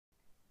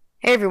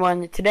Hey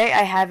everyone, today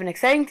I have an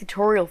exciting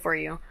tutorial for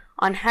you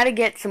on how to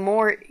get some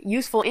more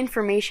useful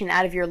information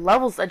out of your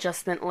levels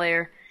adjustment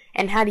layer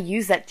and how to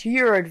use that to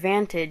your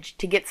advantage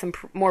to get some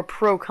more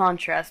pro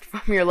contrast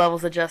from your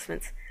levels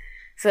adjustments.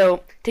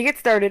 So to get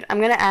started, I'm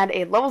going to add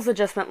a levels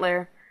adjustment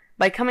layer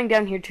by coming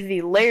down here to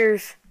the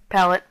layers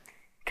palette,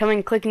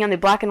 clicking on the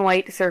black and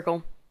white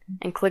circle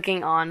and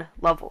clicking on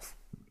levels.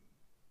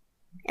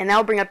 And that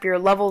will bring up your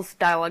levels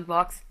dialog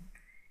box.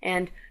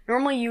 And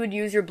normally you would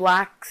use your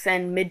blacks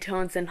and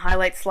midtones and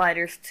highlight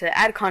sliders to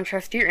add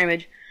contrast to your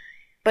image,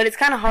 but it's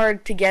kind of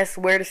hard to guess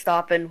where to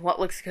stop and what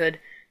looks good.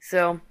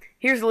 So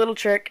here's a little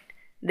trick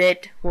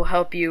that will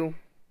help you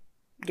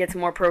get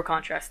some more pro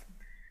contrast.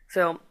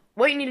 So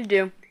what you need to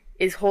do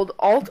is hold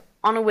Alt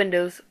on a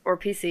Windows or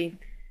PC,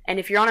 and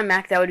if you're on a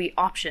Mac that would be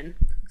Option.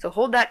 So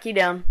hold that key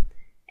down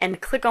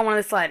and click on one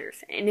of the sliders.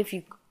 And if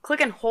you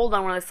click and hold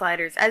on one of the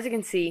sliders, as you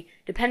can see,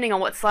 depending on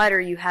what slider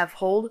you have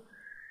hold,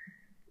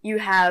 you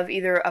have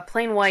either a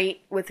plain white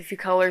with a few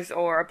colors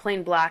or a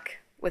plain black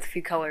with a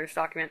few colors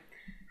document.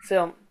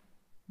 So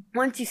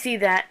once you see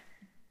that,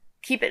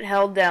 keep it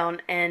held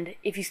down, and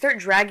if you start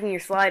dragging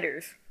your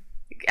sliders,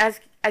 as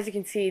you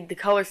can see, the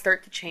colors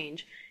start to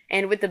change.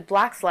 And with the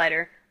black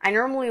slider, I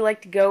normally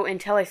like to go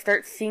until I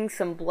start seeing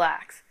some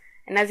blacks.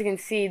 And as you can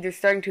see, they're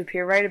starting to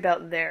appear right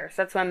about there,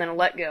 so that's why I'm going to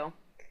let go.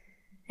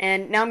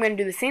 And now I'm going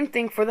to do the same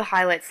thing for the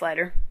highlight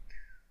slider.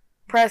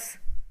 Press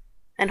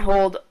and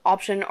hold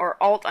Option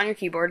or Alt on your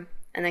keyboard,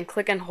 and then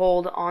click and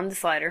hold on the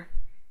slider.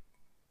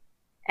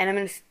 And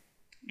I'm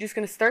just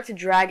going to start to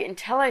drag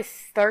until I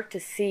start to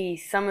see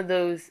some of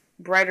those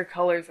brighter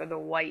colors or the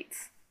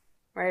whites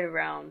right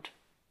around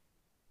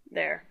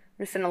there.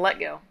 I'm just going to let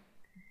go.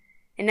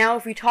 And now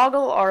if we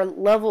toggle our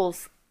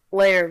levels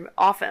layer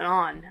off and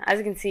on, as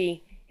you can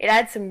see, it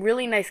adds some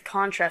really nice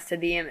contrast to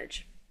the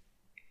image.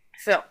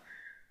 So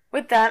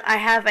with that, I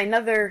have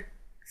another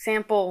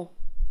sample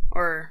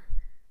or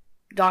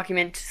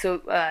document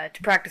to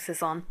practice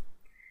this on,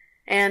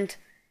 and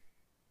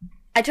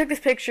I took this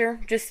picture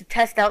just to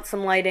test out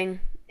some lighting,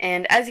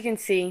 and as you can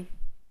see,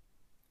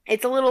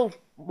 it's a little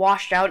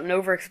washed out and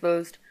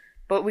overexposed,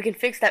 but we can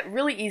fix that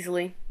really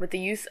easily with the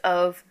use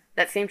of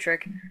that same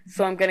trick.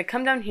 So I'm going to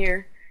come down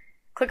here,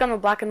 click on the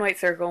black and white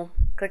circle,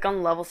 click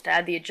on levels to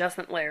add the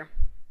adjustment layer,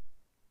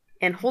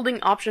 and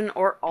holding Option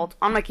or Alt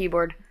on my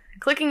keyboard,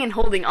 clicking and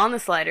holding on the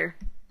slider,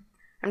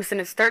 I'm just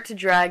going to start to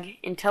drag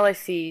until I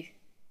see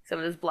some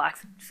of those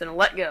blacks. I'm just going to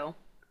let go.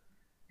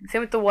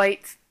 Same with the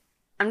whites.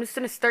 I'm just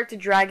going to start to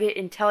drag it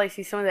until I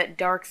see some of that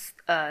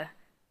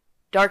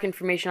dark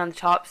information on the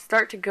top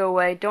start to go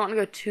away. Don't want to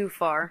go too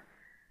far.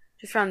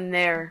 Just around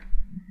there.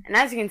 And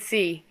as you can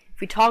see, if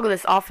we toggle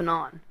this off and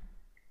on,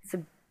 it's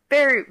a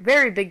very,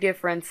 very big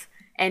difference,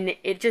 and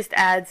it just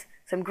adds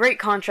some great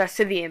contrast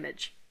to the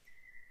image.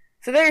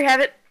 So there you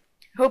have it.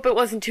 Hope it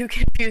wasn't too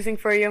confusing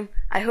for you.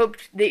 I hope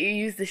that you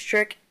use this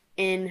trick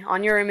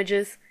on your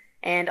images,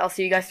 and I'll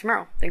see you guys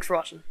tomorrow. Thanks for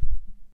watching.